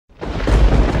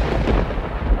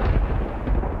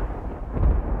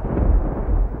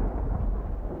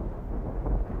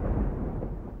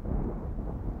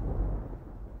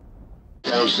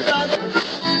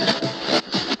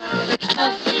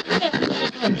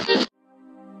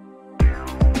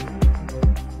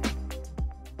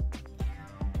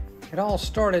It all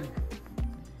started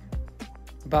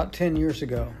about 10 years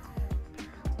ago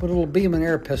with a little Beeman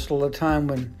air pistol at a time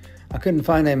when I couldn't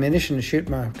find ammunition to shoot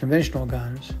my conventional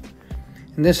guns.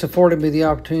 And this afforded me the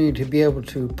opportunity to be able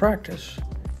to practice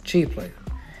cheaply.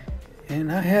 And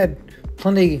I had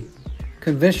plenty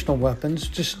conventional weapons,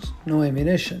 just no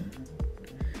ammunition.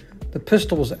 The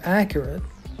pistol was accurate,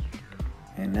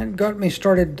 and that got me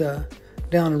started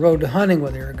down the road to hunting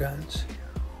with air guns.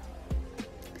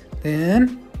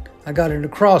 Then I got into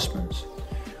Crosmans.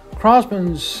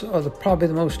 Crosmans are probably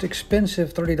the most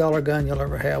expensive $30 gun you'll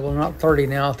ever have. Well, not 30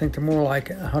 now. I think they're more like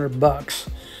 $100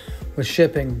 with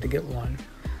shipping to get one.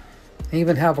 I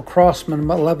even have a Crosman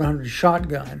 1100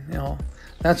 shotgun.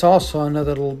 That's also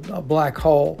another little black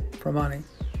hole for money.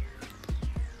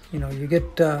 You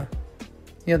get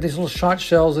these little shot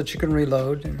shells that you can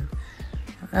reload, and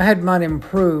I had mine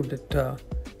improved at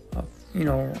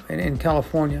in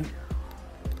California,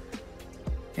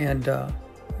 and a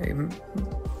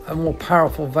more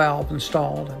powerful valve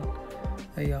installed,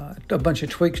 and a bunch of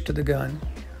tweaks to the gun.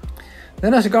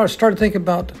 Then I started thinking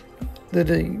about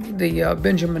the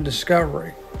Benjamin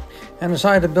Discovery, and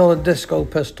decided to build a disco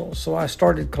pistol. So I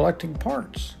started collecting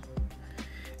parts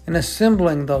and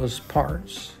assembling those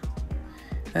parts.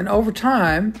 And over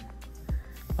time,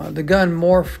 the gun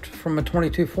morphed from a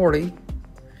 2240,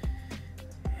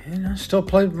 and I still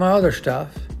played with my other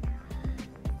stuff,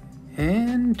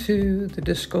 and to the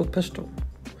disco pistol.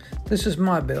 This is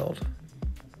my build.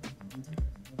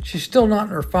 She's still not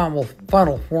in her final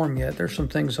form yet. There's some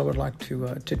things I would like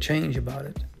to change about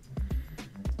it,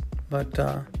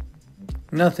 but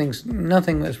nothing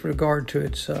with regard to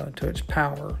its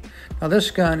power. Now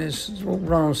this gun is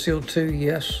run on Seal 2,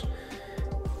 yes,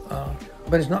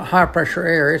 but it's not high pressure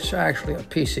air. It's actually a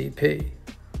PCP.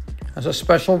 It's a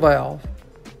special valve.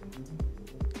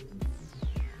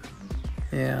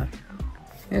 Yeah,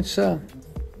 it's a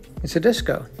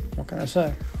disco. What can I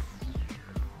say?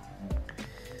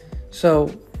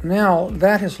 So now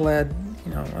that has led,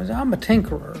 I'm a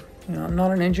tinkerer. I'm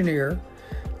not an engineer.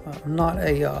 I'm not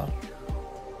a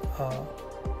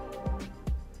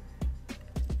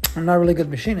really good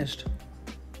machinist.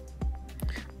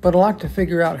 But I like to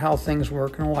figure out how things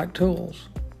work, and I like tools.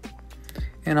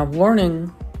 And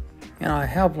I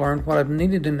have learned what I've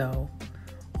needed to know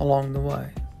along the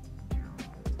way.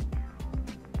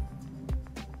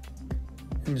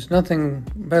 And there's nothing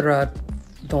better, I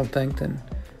don't think, than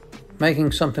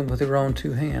making something with your own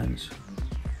two hands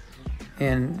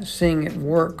and seeing it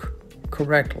work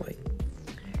correctly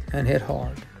and hit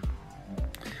hard.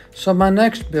 So my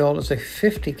next build is a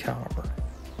 50 caliber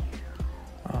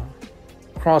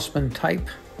Crosman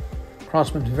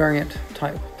variant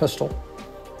type pistol.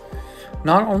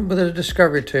 Not with a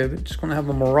Discovery tube. It's going to have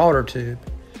a Marauder tube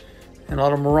and a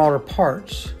lot of Marauder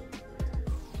parts.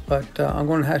 But I'm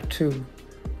going to have to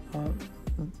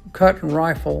cut and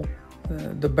rifle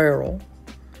the barrel.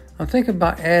 I'm thinking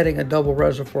about adding a double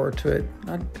reservoir to it.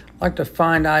 I'd like to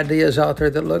find ideas out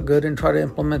there that look good and try to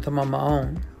implement them on my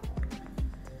own.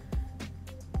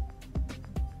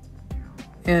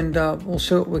 And we'll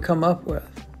see what we come up with.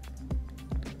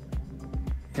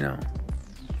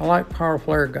 I like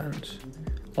powerful air guns.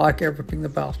 I like everything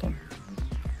about them.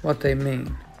 What they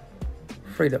mean.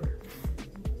 Freedom.